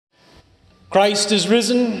Christ is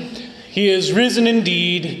risen. He is risen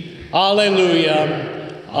indeed.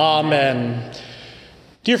 Alleluia. Amen.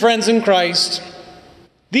 Dear friends in Christ,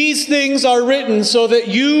 these things are written so that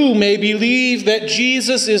you may believe that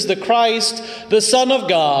Jesus is the Christ, the Son of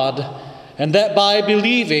God, and that by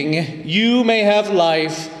believing you may have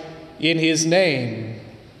life in his name.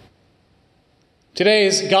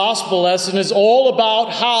 Today's gospel lesson is all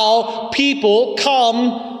about how people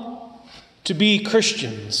come to be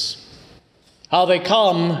Christians, how they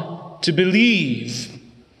come to believe.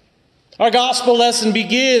 Our gospel lesson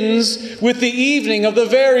begins with the evening of the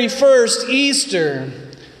very first Easter.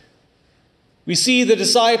 We see the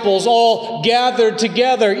disciples all gathered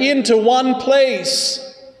together into one place.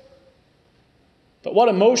 But what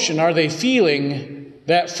emotion are they feeling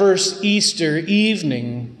that first Easter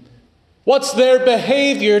evening? What's their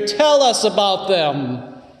behavior? Tell us about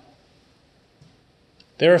them.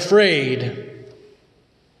 They're afraid.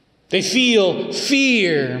 They feel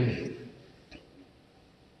fear.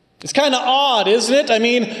 It's kind of odd, isn't it? I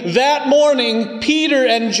mean, that morning, Peter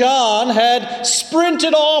and John had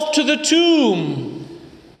sprinted off to the tomb.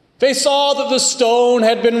 They saw that the stone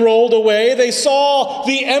had been rolled away. They saw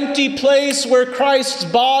the empty place where Christ's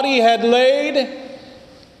body had laid.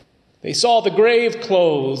 They saw the grave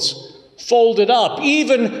clothes folded up,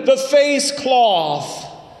 even the face cloth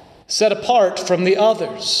set apart from the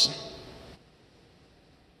others.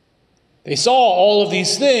 They saw all of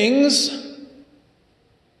these things,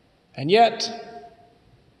 and yet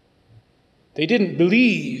they didn't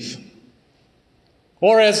believe.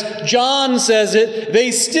 Or as John says it,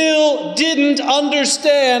 they still didn't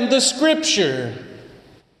understand the Scripture.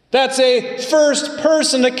 That's a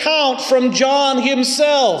first-person account from John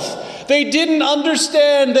himself. They didn't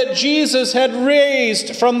understand that Jesus had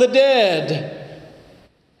raised from the dead.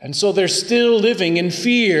 And so they're still living in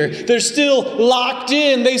fear. They're still locked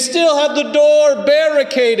in. They still have the door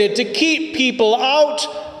barricaded to keep people out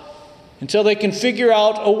until they can figure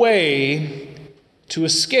out a way to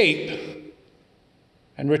escape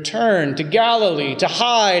and return to Galilee, to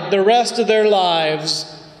hide the rest of their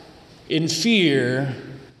lives in fear.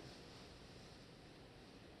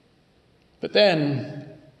 But then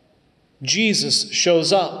Jesus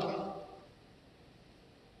shows up.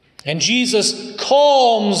 And Jesus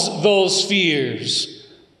calms those fears.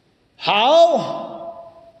 How?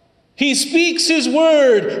 He speaks his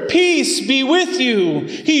word, peace be with you.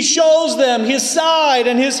 He shows them his side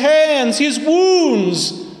and his hands, his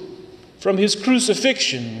wounds from his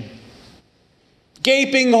crucifixion.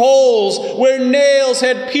 Gaping holes where nails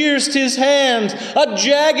had pierced his hands, a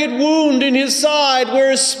jagged wound in his side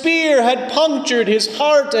where a spear had punctured his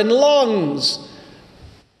heart and lungs.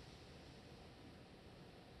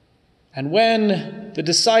 And when the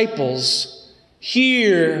disciples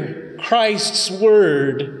hear Christ's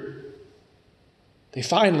word, they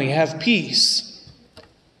finally have peace.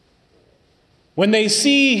 When they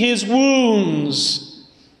see his wounds,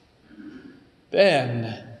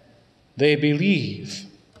 then they believe.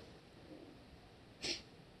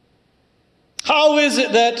 How is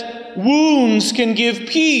it that wounds can give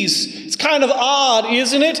peace? It's kind of odd,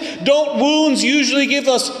 isn't it? Don't wounds usually give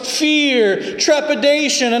us fear,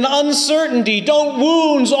 trepidation, and uncertainty? Don't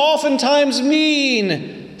wounds oftentimes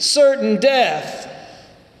mean certain death?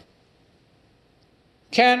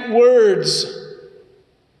 Can't words,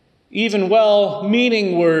 even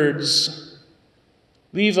well-meaning words,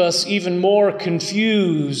 leave us even more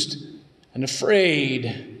confused and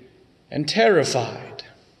afraid and terrified?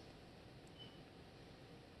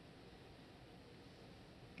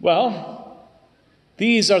 Well,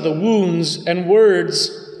 these are the wounds and words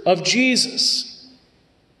of Jesus.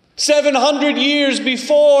 700 years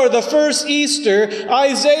before the first Easter,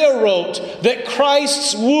 Isaiah wrote that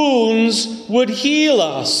Christ's wounds would heal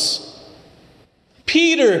us.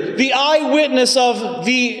 Peter, the eyewitness of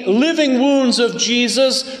the living wounds of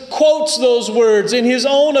Jesus, quotes those words in his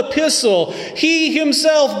own epistle. He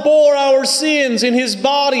himself bore our sins in his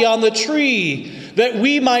body on the tree, that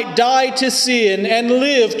we might die to sin and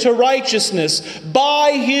live to righteousness.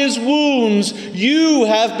 By his wounds you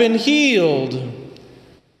have been healed.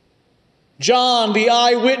 John, the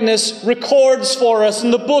eyewitness, records for us in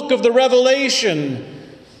the book of the Revelation,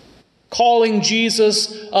 calling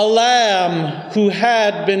Jesus a lamb who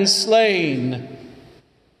had been slain.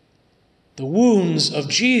 The wounds of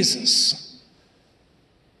Jesus,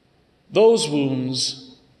 those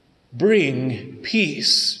wounds bring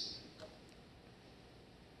peace.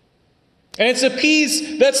 And it's a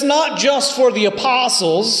peace that's not just for the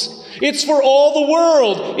apostles. It's for all the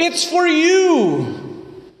world. It's for you.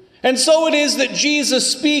 And so it is that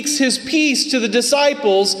Jesus speaks his peace to the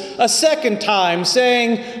disciples a second time,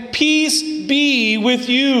 saying, "Peace be with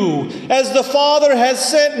you. As the Father has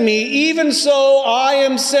sent me, even so I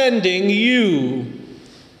am sending you."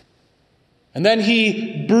 And then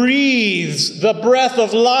he breathes the breath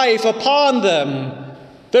of life upon them.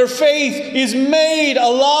 Their faith is made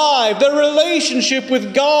alive. Their relationship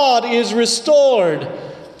with God is restored.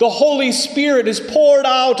 The Holy Spirit is poured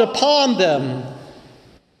out upon them.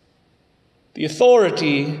 The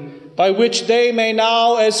authority by which they may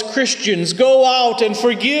now, as Christians, go out and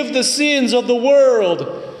forgive the sins of the world,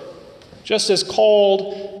 just as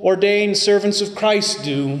called, ordained servants of Christ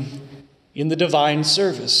do in the divine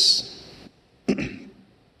service.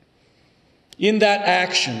 In that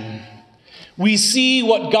action, we see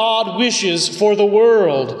what God wishes for the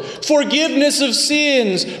world. Forgiveness of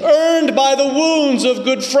sins, earned by the wounds of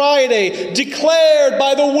Good Friday, declared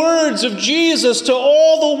by the words of Jesus to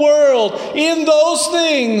all the world. In those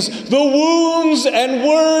things, the wounds and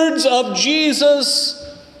words of Jesus,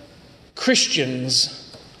 Christians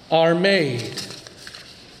are made.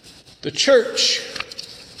 The church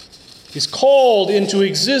is called into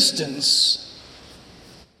existence,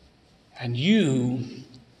 and you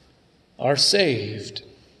are saved.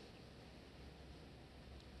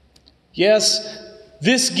 Yes,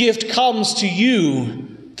 this gift comes to you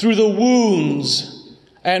through the wounds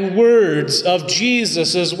and words of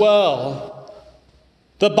Jesus as well.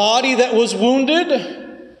 The body that was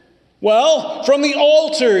wounded, well, from the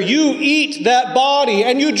altar you eat that body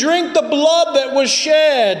and you drink the blood that was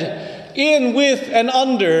shed in, with, and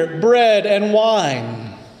under bread and wine.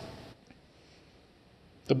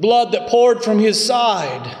 The blood that poured from his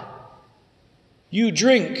side, you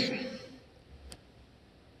drink.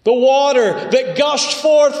 The water that gushed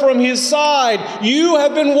forth from his side, you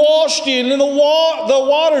have been washed in the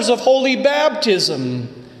waters of holy baptism.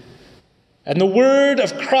 And the word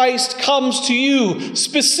of Christ comes to you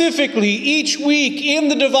specifically each week in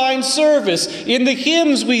the divine service, in the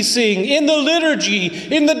hymns we sing, in the liturgy,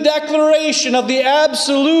 in the declaration of the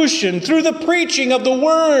absolution, through the preaching of the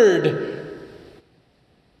word.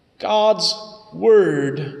 God's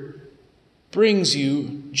word brings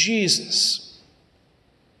you Jesus.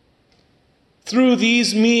 Through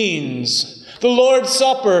these means, the Lord's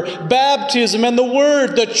Supper, baptism, and the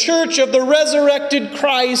Word, the church of the resurrected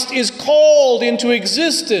Christ is called into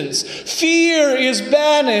existence. Fear is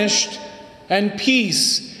banished, and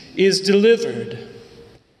peace is delivered.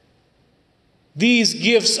 These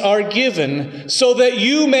gifts are given so that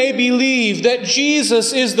you may believe that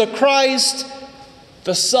Jesus is the Christ,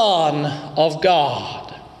 the Son of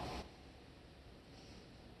God.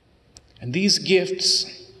 And these gifts,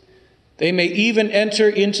 they may even enter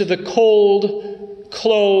into the cold,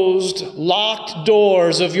 closed, locked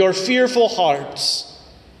doors of your fearful hearts,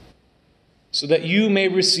 so that you may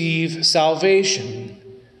receive salvation,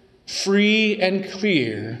 free and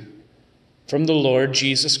clear, from the Lord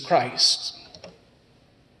Jesus Christ.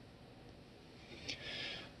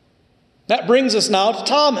 That brings us now to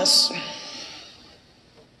Thomas.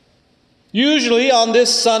 Usually on this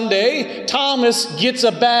Sunday, Thomas gets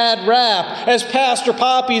a bad rap. As Pastor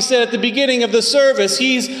Poppy said at the beginning of the service,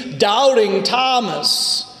 he's doubting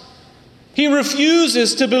Thomas. He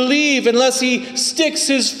refuses to believe unless he sticks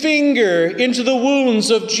his finger into the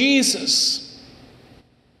wounds of Jesus.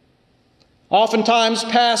 Oftentimes,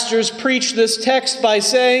 pastors preach this text by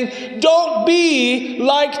saying, "Don't be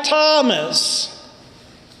like Thomas."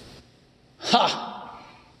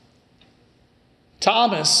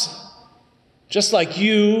 Thomas, just like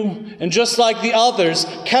you and just like the others,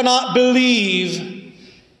 cannot believe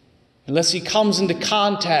unless he comes into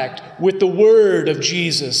contact with the word of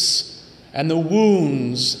Jesus and the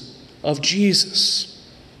wounds of Jesus.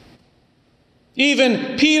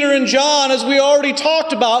 Even Peter and John, as we already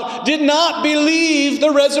talked about, did not believe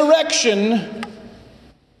the resurrection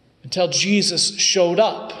until Jesus showed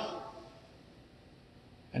up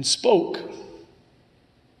and spoke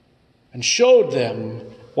and showed them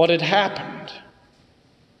what had happened.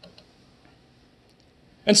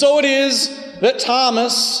 And so it is that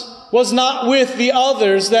Thomas was not with the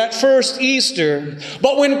others that first Easter.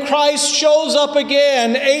 But when Christ shows up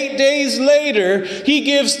again 8 days later, he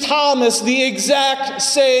gives Thomas the exact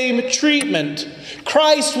same treatment.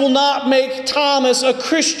 Christ will not make Thomas a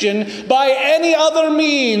Christian by any other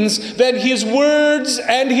means than his words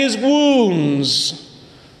and his wounds.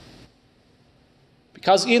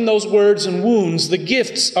 Because in those words and wounds, the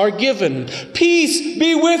gifts are given. "Peace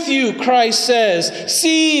be with you," Christ says.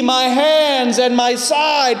 "See my hands and my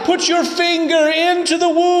side. Put your finger into the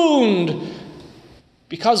wound,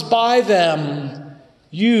 because by them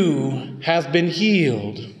you have been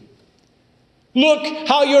healed." Look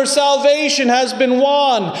how your salvation has been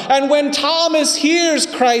won. And when Thomas hears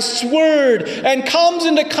Christ's word and comes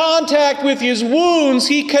into contact with his wounds,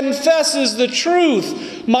 he confesses the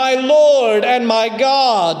truth, my Lord and my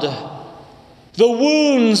God. The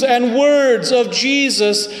wounds and words of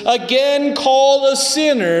Jesus again call a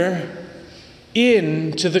sinner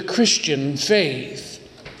into the Christian faith.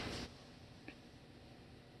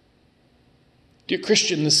 Dear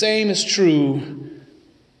Christian, the same is true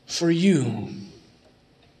for you.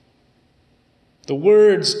 The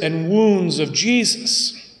words and wounds of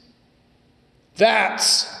Jesus,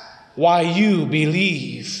 that's why you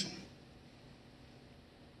believe.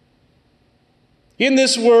 In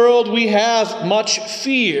this world, we have much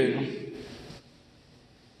fear.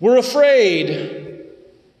 We're afraid,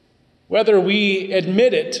 whether we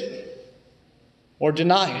admit it or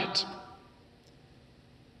deny it.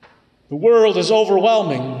 The world is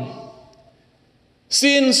overwhelming.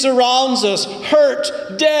 Sin surrounds us.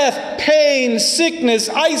 Hurt, death, pain, sickness,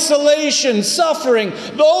 isolation, suffering.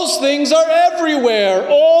 Those things are everywhere,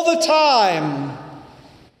 all the time.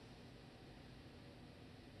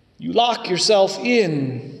 You lock yourself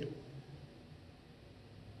in.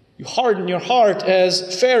 You harden your heart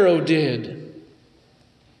as Pharaoh did.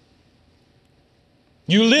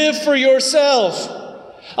 You live for yourself.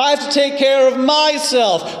 I have to take care of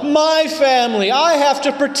myself, my family. I have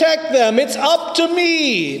to protect them. It's up to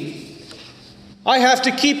me. I have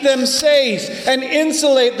to keep them safe and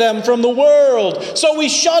insulate them from the world. So we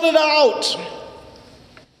shut it out.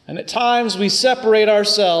 And at times we separate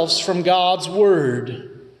ourselves from God's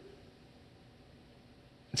word,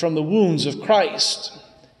 from the wounds of Christ,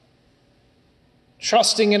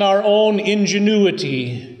 trusting in our own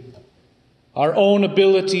ingenuity, our own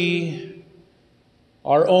ability,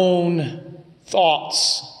 our own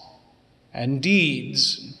thoughts and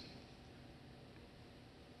deeds.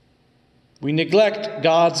 We neglect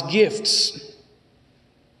God's gifts.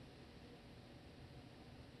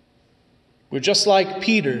 We're just like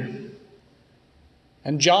Peter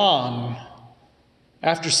and John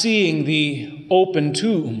after seeing the open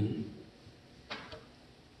tomb.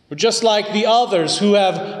 We're just like the others who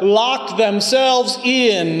have locked themselves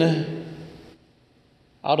in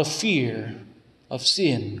out of fear of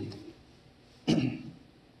sin. And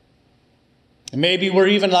maybe we're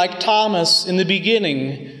even like Thomas in the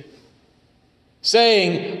beginning,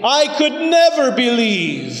 saying, I could never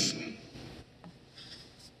believe.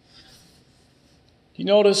 You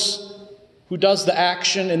notice who does the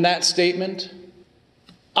action in that statement?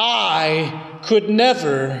 I could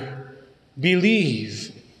never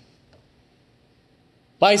believe.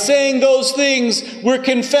 By saying those things, we're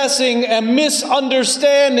confessing a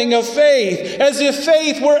misunderstanding of faith, as if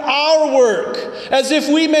faith were our work, as if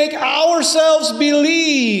we make ourselves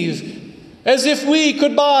believe, as if we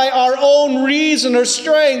could by our own reason or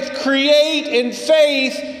strength create in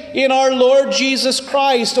faith in our Lord Jesus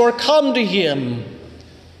Christ or come to Him.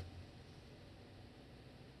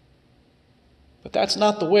 But that's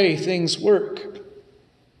not the way things work,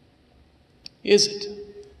 is it?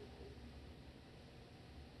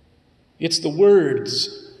 It's the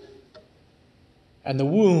words and the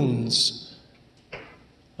wounds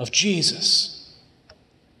of Jesus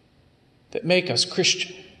that make us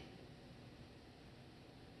Christian.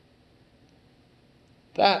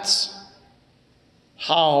 That's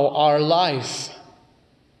how our life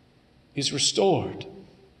is restored.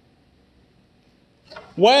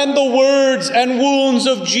 When the words and wounds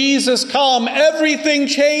of Jesus come, everything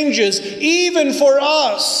changes, even for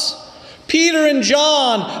us. Peter and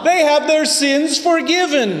John, they have their sins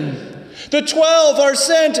forgiven. The 12 are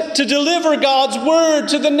sent to deliver God's word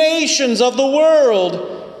to the nations of the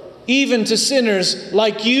world, even to sinners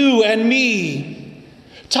like you and me.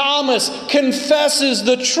 Thomas confesses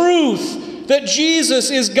the truth that Jesus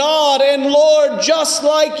is God and Lord just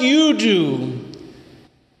like you do.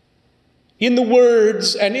 In the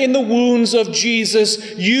words and in the wounds of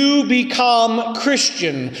Jesus, you become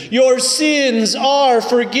Christian. Your sins are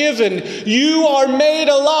forgiven. You are made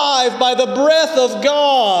alive by the breath of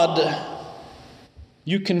God.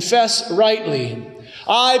 You confess rightly.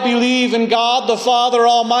 I believe in God the Father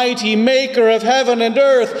Almighty, maker of heaven and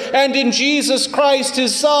earth, and in Jesus Christ,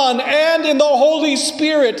 His Son, and in the Holy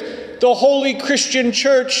Spirit, the holy Christian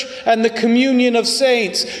church and the communion of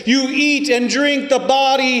saints. You eat and drink the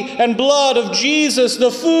body and blood of Jesus, the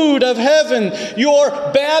food of heaven. You're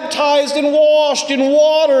baptized and washed in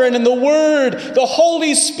water and in the Word. The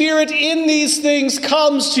Holy Spirit in these things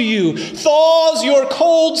comes to you, thaws your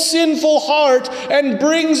cold, sinful heart, and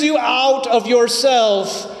brings you out of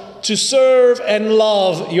yourself to serve and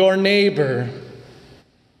love your neighbor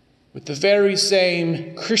with the very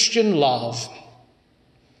same Christian love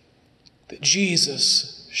that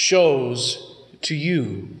Jesus shows to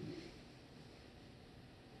you.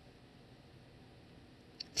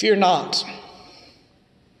 Fear not.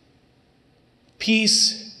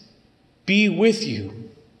 Peace be with you.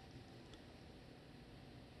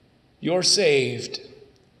 You're saved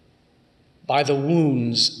by the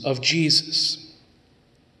wounds of Jesus.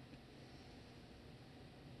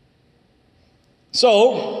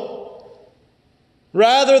 So,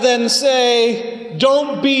 rather than say,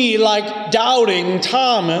 don't be like doubting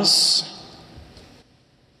Thomas,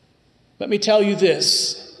 let me tell you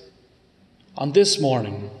this on this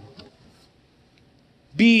morning.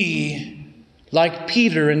 Be like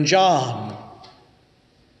Peter and John.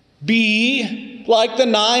 Be like the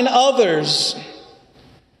 9 others.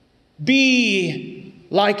 Be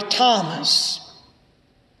like Thomas.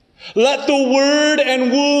 Let the word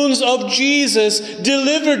and wounds of Jesus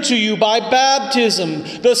delivered to you by baptism,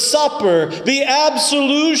 the supper, the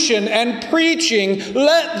absolution, and preaching,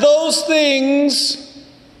 let those things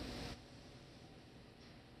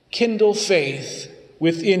kindle faith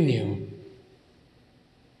within you,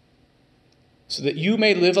 so that you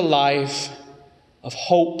may live a life of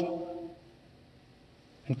hope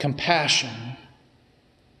and compassion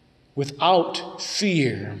without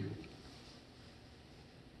fear.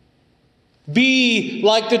 Be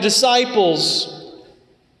like the disciples,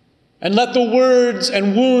 and let the words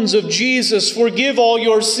and wounds of Jesus forgive all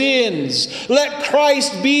your sins. Let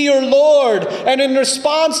Christ be your Lord, and in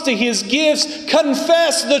response to his gifts,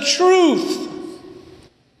 confess the truth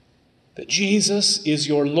that Jesus is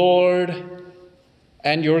your Lord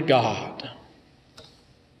and your God.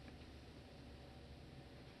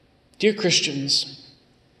 Dear Christians,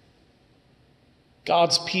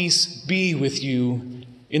 God's peace be with you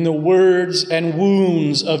in the words and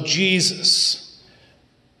wounds of Jesus.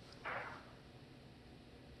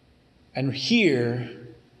 And hear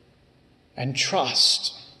and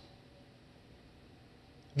trust.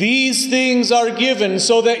 These things are given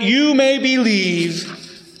so that you may believe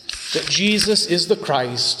that Jesus is the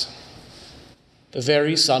Christ, the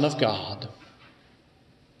very Son of God.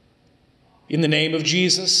 In the name of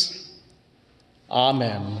Jesus,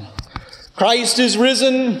 amen. Christ is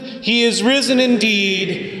risen. He is risen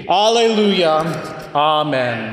indeed. Alleluia. Amen.